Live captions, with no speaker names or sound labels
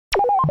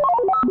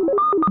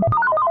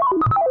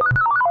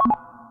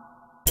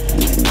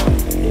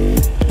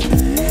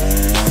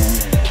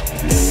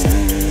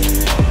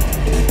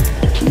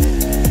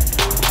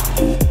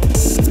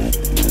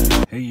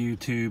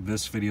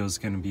this video is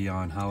going to be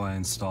on how I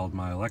installed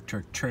my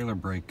electric trailer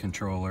brake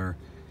controller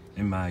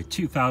in my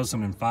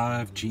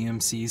 2005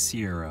 GMC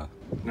Sierra.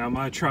 Now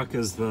my truck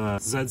is the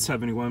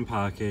Z71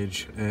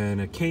 package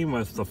and it came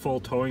with the full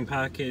towing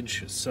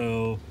package,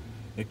 so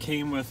it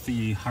came with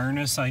the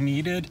harness I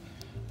needed,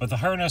 but the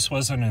harness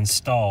wasn't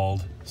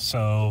installed.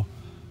 So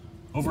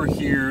over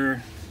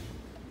here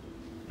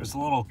there's a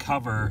little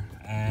cover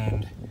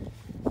and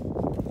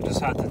I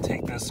just had to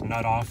take this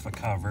nut off the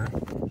cover.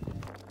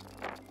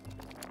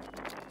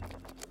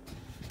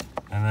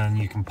 And then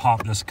you can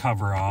pop this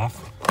cover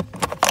off.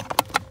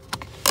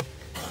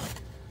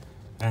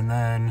 And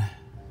then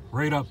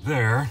right up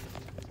there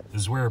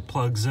is where it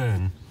plugs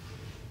in.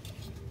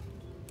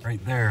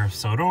 Right there.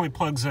 So it only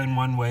plugs in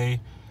one way.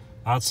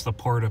 That's the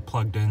port it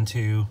plugged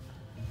into.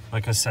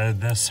 Like I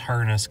said, this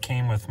harness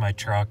came with my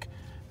truck,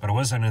 but it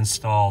wasn't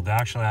installed. They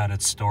actually had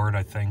it stored,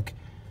 I think,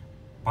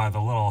 by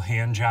the little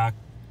hand jack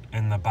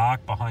in the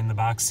back, behind the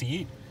back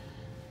seat.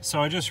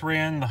 So I just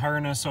ran the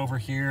harness over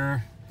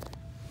here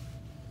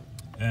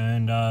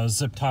and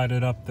zip tied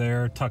it up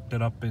there, tucked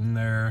it up in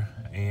there,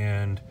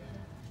 and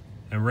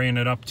ran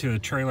it up to the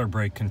trailer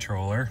brake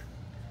controller.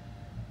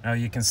 Now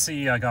you can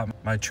see I got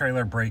my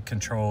trailer brake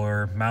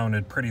controller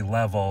mounted pretty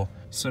level.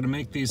 So to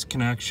make these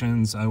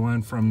connections, I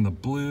went from the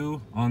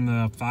blue on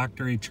the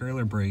factory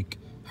trailer brake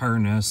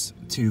harness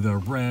to the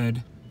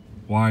red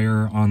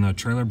wire on the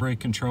trailer brake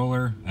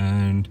controller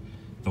and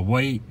the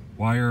white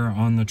wire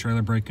on the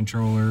trailer brake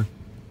controller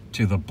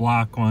to the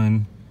black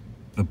one.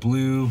 The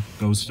blue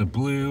goes to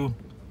blue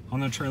on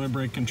the trailer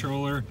brake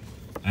controller,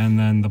 and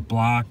then the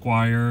black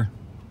wire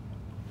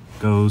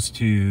goes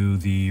to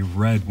the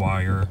red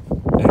wire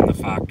in the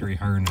factory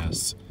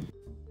harness.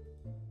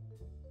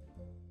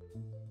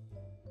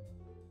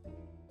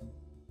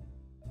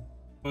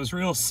 It was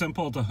real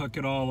simple to hook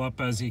it all up.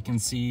 As you can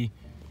see,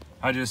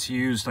 I just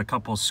used a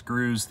couple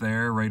screws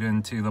there right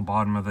into the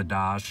bottom of the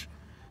dash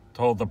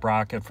to hold the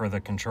bracket for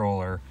the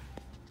controller.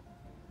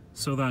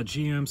 So that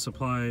GM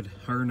supplied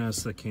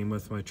harness that came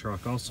with my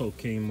truck also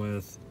came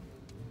with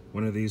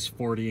one of these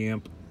 40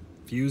 amp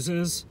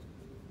fuses,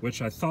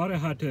 which I thought I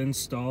had to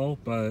install,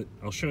 but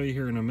I'll show you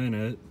here in a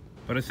minute.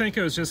 But I think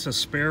it was just a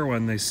spare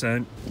one they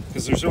sent,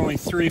 because there's only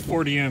 3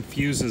 40 amp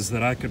fuses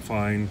that I could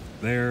find,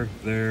 there,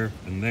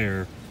 and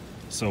there.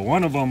 So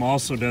one of them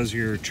also does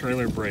your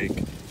trailer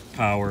brake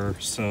power,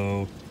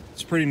 so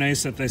it's pretty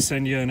nice that they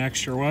send you an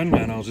extra one,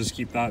 and I'll just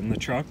keep that in the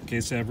truck in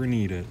case I ever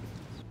need it.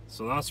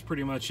 So that's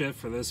pretty much it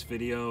for this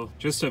video.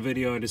 Just a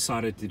video I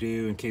decided to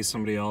do in case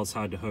somebody else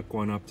had to hook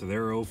one up to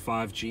their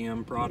 05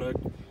 GM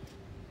product.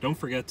 Don't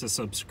forget to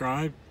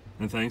subscribe,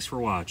 and thanks for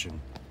watching.